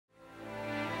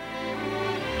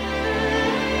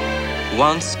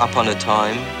Once upon a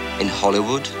time, in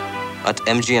Hollywood, at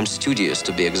MGM Studios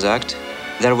to be exact,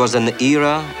 there was an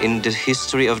era in the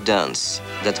history of dance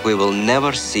that we will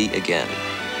never see again.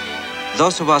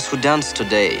 Those of us who dance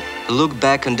today look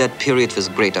back on that period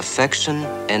with great affection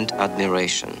and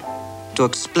admiration. To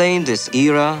explain this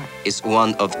era is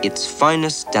one of its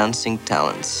finest dancing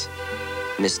talents,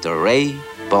 Mr. Ray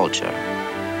Bolger.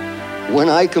 When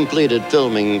I completed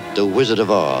filming The Wizard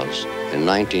of Oz in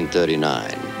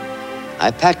 1939, I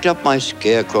packed up my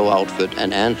scarecrow outfit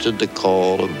and answered the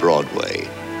call of Broadway.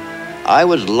 I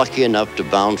was lucky enough to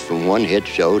bounce from one hit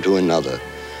show to another,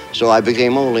 so I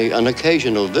became only an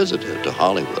occasional visitor to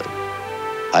Hollywood.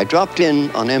 I dropped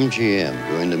in on MGM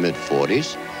during the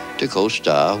mid-40s to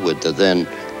co-star with the then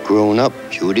grown-up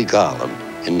Judy Garland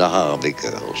in The Harvey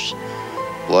Girls.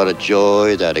 What a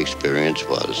joy that experience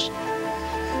was.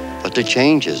 But the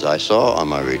changes I saw on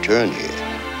my return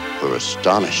here were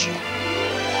astonishing.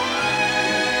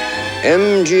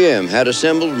 MGM had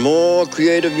assembled more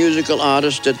creative musical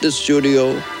artists at this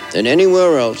studio than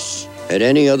anywhere else at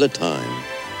any other time.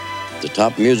 The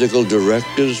top musical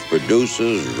directors,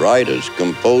 producers, writers,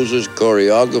 composers,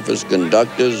 choreographers,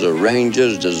 conductors,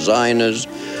 arrangers, designers.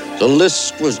 The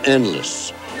list was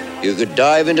endless. You could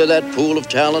dive into that pool of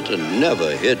talent and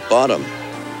never hit bottom.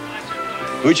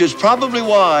 Which is probably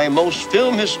why most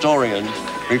film historians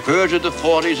refer to the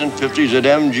 40s and 50s at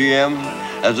MGM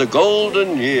as the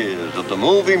golden years of the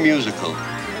movie musical.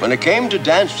 When it came to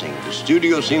dancing, the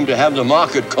studio seemed to have the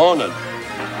market cornered.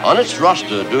 On its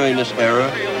roster during this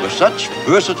era were such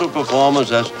versatile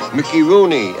performers as Mickey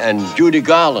Rooney and Judy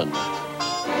Garland,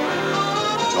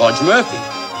 George Murphy,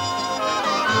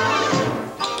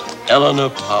 Eleanor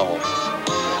Powell,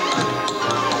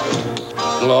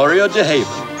 Gloria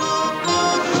DeHaven,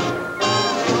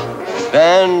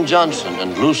 Van Johnson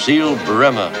and Lucille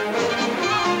Bremer,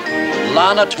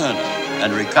 Lana Turner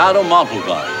and Ricardo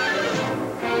Montalban,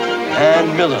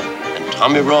 Ann Miller and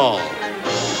Tommy Rawls,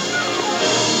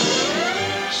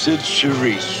 Sid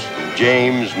Charisse and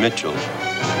James Mitchell,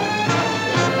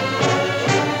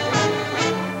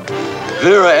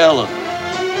 Vera Ellen,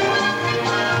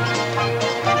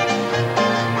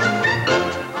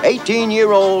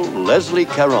 18-year-old Leslie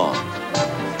Caron,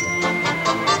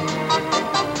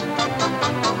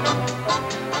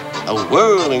 a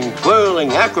whirling,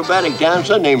 twirling acrobatic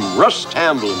dancer named Russ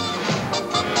Tamblyn,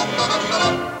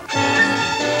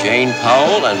 Jane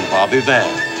Powell and Bobby Van,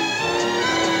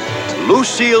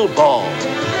 Lucille Ball,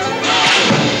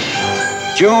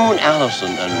 June Allison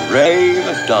and Ray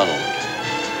McDonald,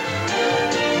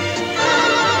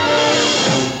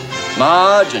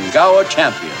 Marge and Gower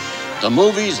Champion, the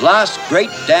movie's last great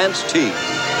dance team.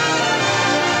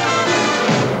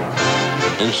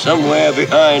 And somewhere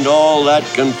behind all that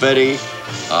confetti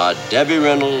are Debbie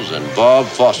Reynolds and Bob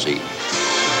Fosse.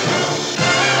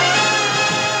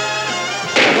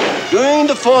 During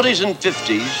the 40s and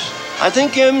 50s, I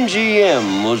think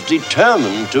MGM was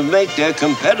determined to make their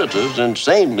competitors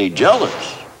insanely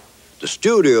jealous. The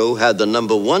studio had the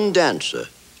 #1 dancer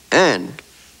and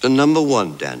the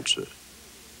 #1 dancer.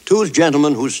 Two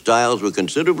gentlemen whose styles were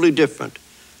considerably different,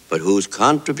 but whose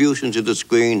contributions to the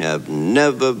screen have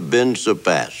never been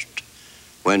surpassed.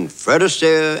 When Fred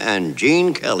Astaire and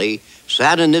Gene Kelly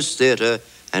sat in this theater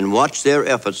and watched their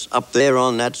efforts up there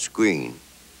on that screen,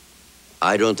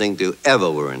 I don't think they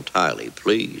ever were entirely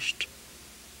pleased.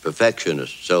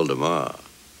 Perfectionists seldom are.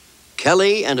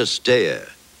 Kelly and Astaire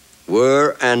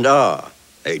were and are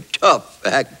a tough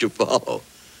act to follow.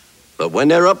 But when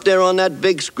they're up there on that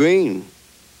big screen,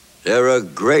 they're a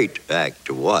great act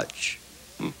to watch.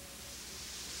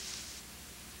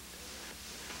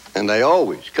 And they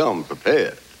always come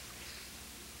prepared.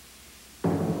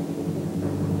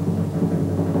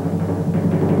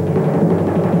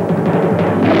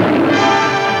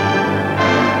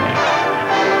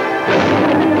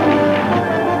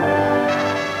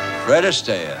 Fred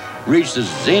Astaire reached the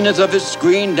zenith of his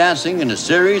screen dancing in a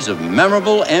series of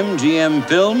memorable MGM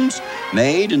films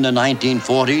made in the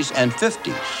 1940s and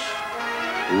 50s.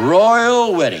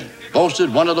 Royal Wedding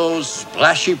boasted one of those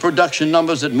splashy production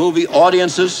numbers that movie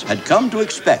audiences had come to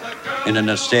expect in an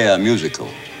Astaire musical.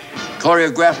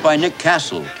 Choreographed by Nick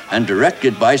Castle and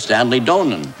directed by Stanley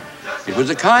Donen, it was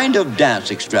a kind of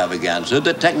dance extravaganza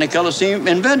that Technicolor seemed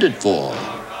invented for.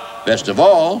 Best of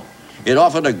all, it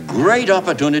offered a great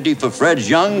opportunity for Fred's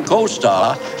young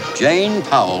co-star, Jane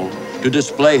Powell, to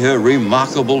display her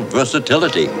remarkable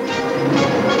versatility.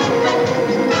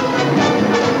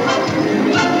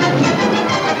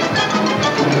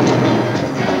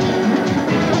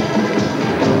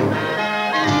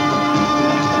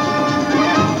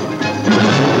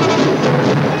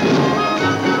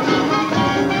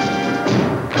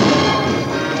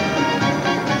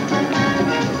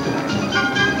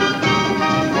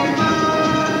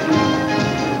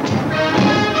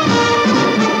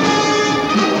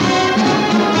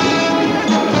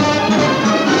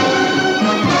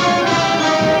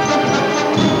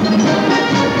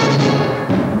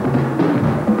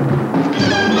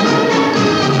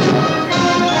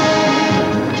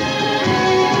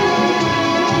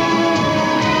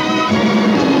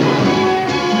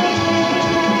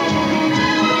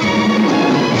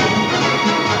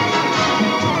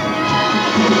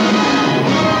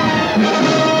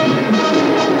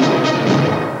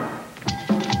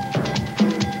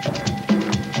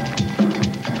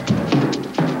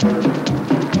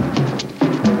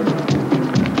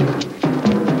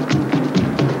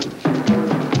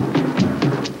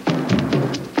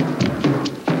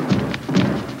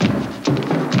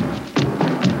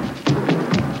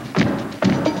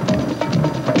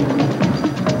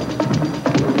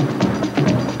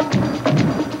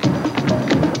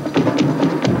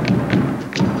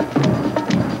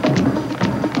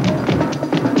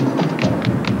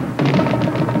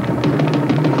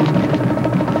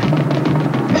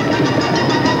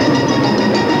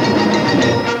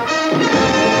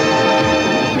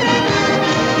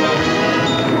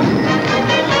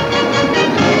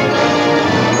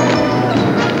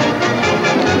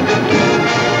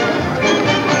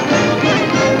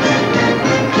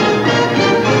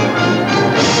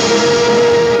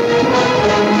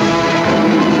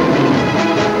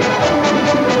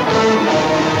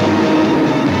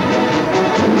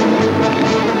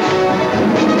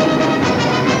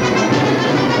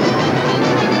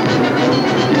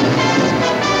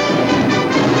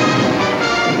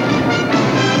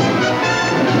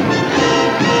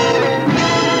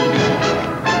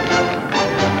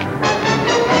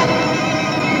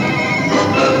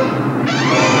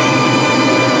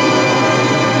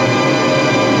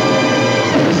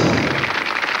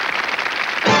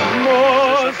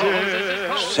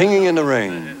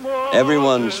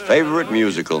 everyone's favorite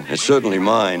musical. It's certainly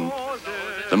mine.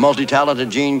 The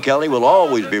multi-talented Gene Kelly will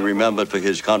always be remembered for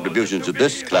his contributions to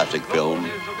this classic film.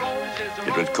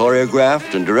 It was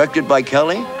choreographed and directed by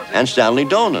Kelly and Stanley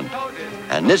Donen.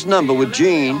 And this number with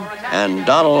Gene and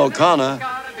Donald O'Connor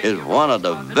is one of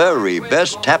the very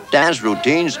best tap dance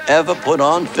routines ever put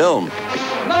on film.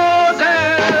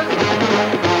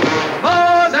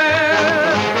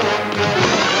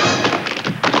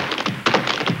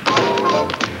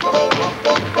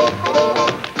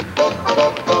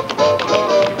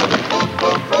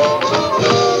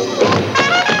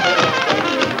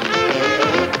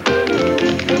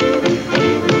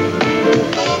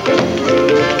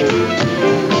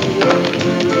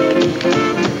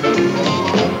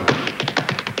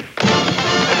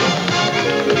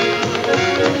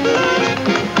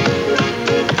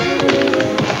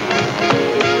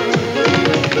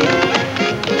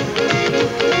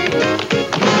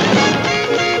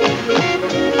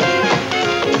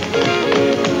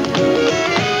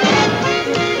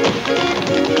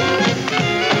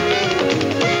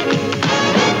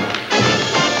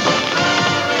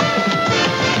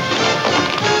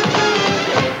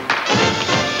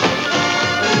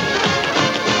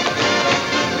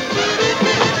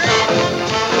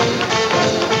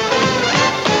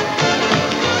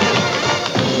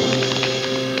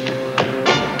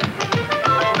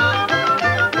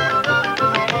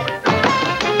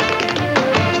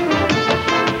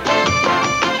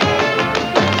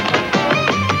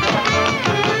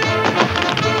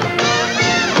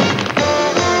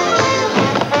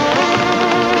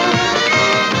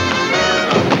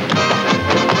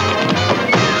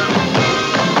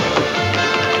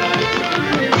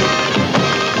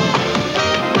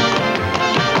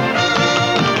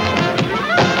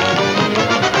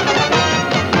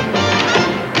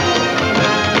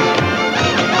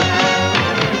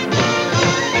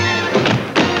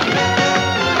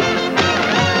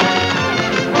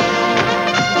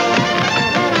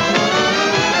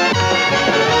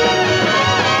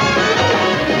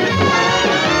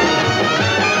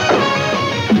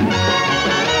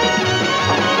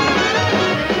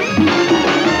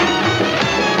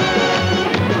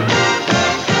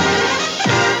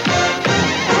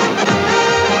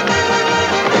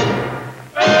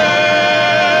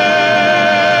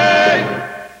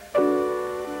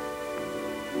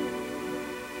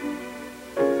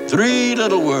 Three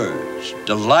Little Words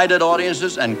delighted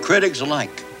audiences and critics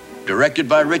alike. Directed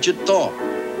by Richard Thorpe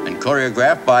and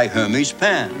choreographed by Hermes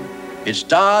Pan. It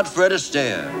starred Fred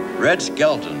Astaire, Red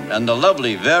Skelton, and the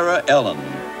lovely Vera Ellen.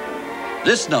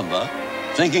 This number,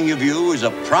 Thinking of You, is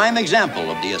a prime example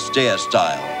of the Astaire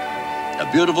style. A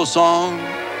beautiful song,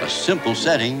 a simple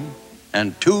setting,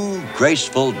 and two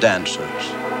graceful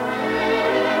dancers.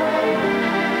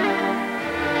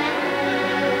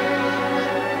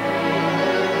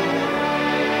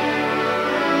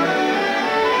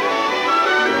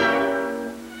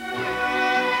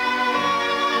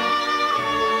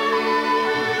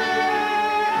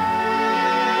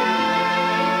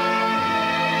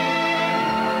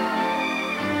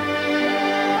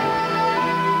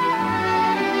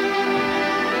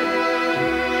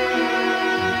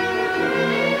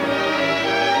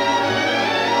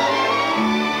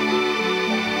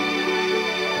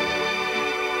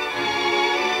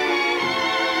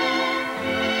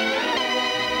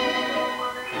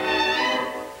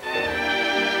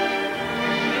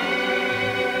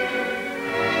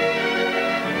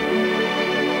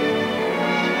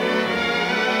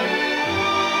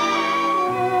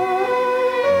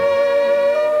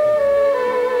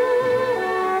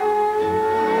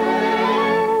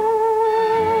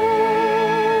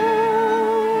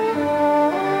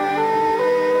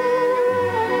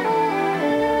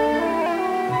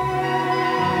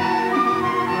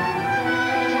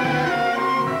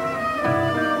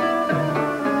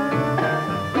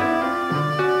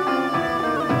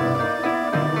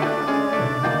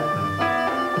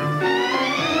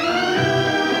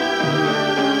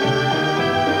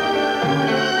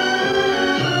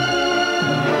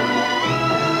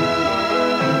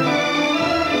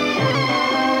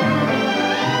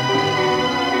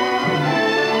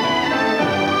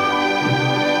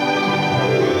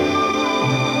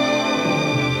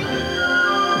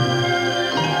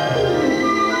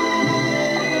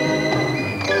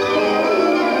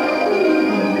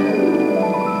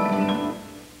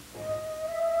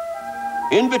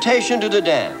 Invitation to the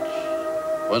Dance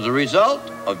was the result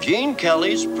of Gene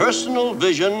Kelly's personal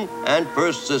vision and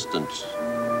persistence.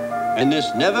 In this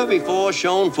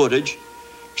never-before-shown footage,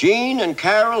 Gene and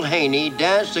Carol Haney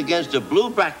danced against a blue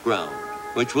background,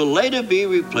 which will later be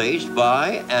replaced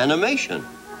by animation.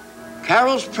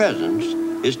 Carol's presence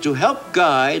is to help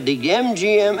guide the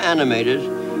MGM animators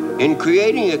in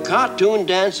creating a cartoon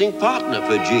dancing partner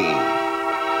for Gene.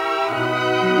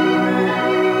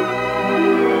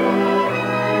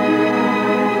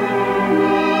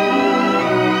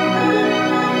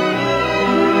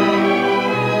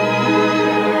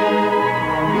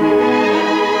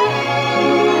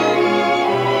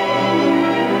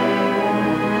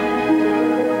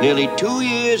 Nearly 2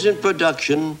 years in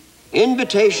production,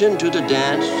 Invitation to the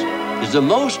Dance is the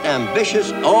most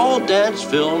ambitious all-dance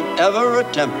film ever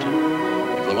attempted.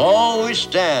 It will always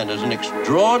stand as an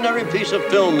extraordinary piece of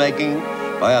filmmaking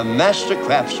by a master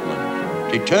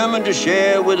craftsman, determined to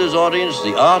share with his audience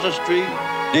the artistry,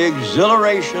 the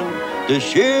exhilaration, the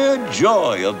sheer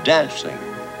joy of dancing.